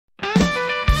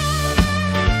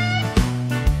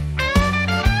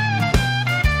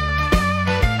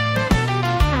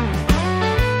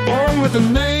with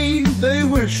a name they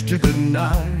wish to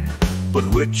deny, but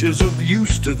which is of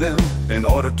use to them in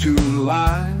order to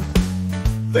lie.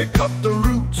 They cut the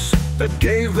roots that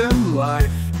gave them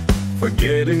life,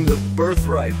 forgetting the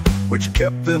birthright which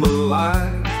kept them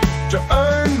alive. To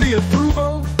earn the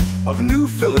approval of new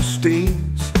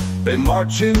Philistines, they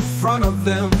march in front of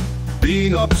them,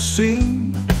 being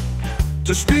obscene.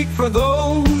 To speak for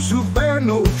those who bear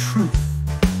no truth,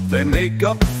 they make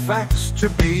up facts to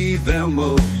be them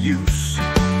of use.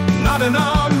 Not in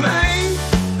our name,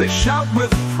 they shout with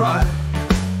pride,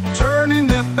 turning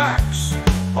their backs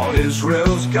on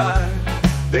Israel's God.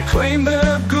 They claim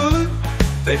they're good,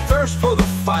 they thirst for the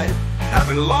fight,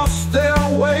 having lost their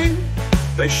way,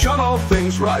 they shun all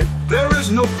things right. There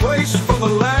is no place for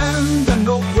the land and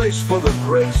no place for the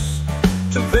grace.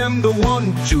 To them the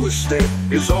one Jewish state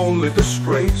is only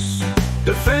disgrace.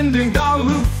 Defending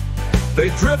Galut, they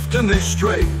drift and they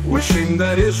stray, wishing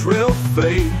that Israel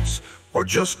fades or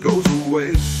just goes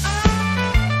away.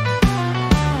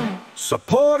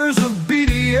 Supporters of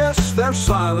BDS, they're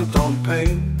silent on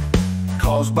pain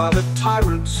caused by the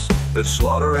tyrants that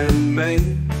slaughter and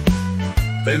maim.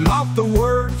 They mock the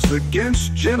words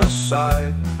against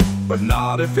genocide, but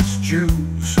not if it's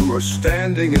Jews who are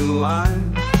standing in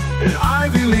line. In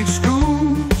Ivy League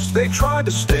schools, they try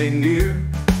to stay near,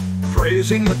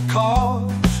 praising the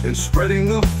cause and spreading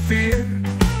the fear.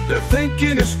 Their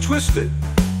thinking is twisted,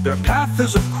 their path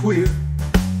is a queer.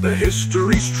 The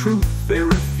history's truth they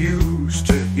refuse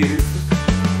to hear.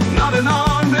 Not in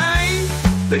our name,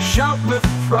 they shout with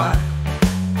pride,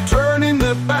 turning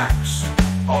their backs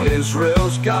on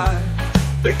Israel's God.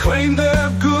 They claim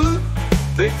they're good,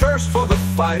 they thirst for the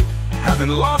fight, having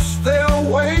lost their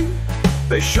way,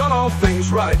 they shun all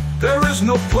things right. There is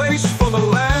no place for the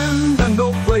land and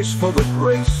no place for the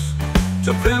grace.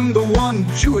 To them the one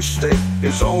Jewish state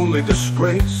is only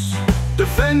disgrace.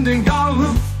 Defending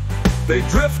Galut, they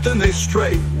drift and they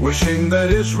stray, wishing that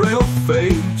Israel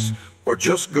fades or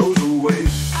just goes away.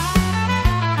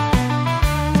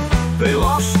 They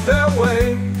lost their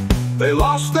way, they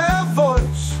lost their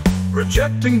voice,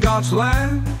 rejecting God's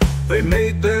land, they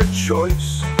made their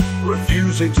choice,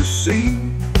 refusing to see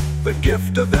the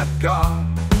gift of that God.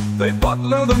 They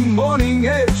butler the morning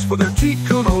eggs for their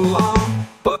tikkun olam,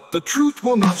 but the truth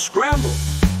will not scramble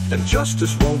and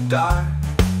justice won't die.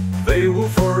 They will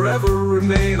forever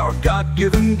remain our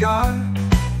God-given God.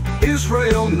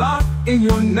 Israel, not in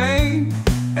your name,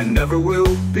 and never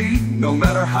will be, no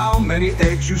matter how many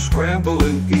eggs you scramble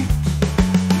and eat.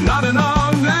 Not in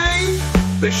our name,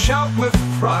 they shout with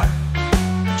pride,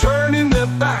 turning their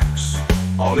backs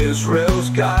on Israel's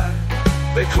God.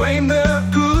 They claim they're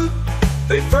good,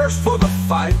 they thirst for the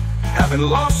fight, having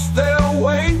lost their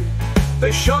way,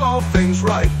 they shun all things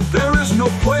right. There is no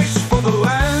place for the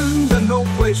land and no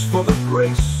place for the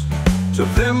grace. To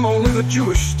them only the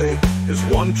Jewish state is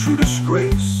one true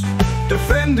disgrace.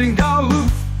 Defending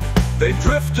Galut, they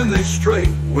drift and they stray,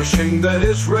 wishing that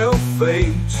Israel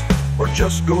fades or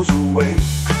just goes away.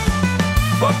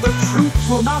 But the truth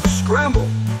will not scramble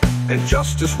and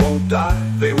justice won't die.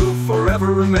 They will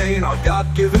forever remain our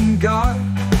God-given God.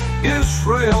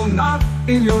 Israel, not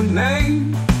in your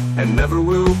name, and never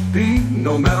will be,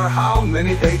 no matter how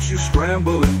many eggs you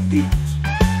scramble and eat.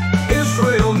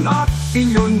 Israel, not in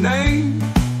your name,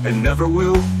 and never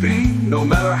will be, no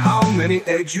matter how many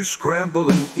eggs you scramble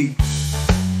and eat.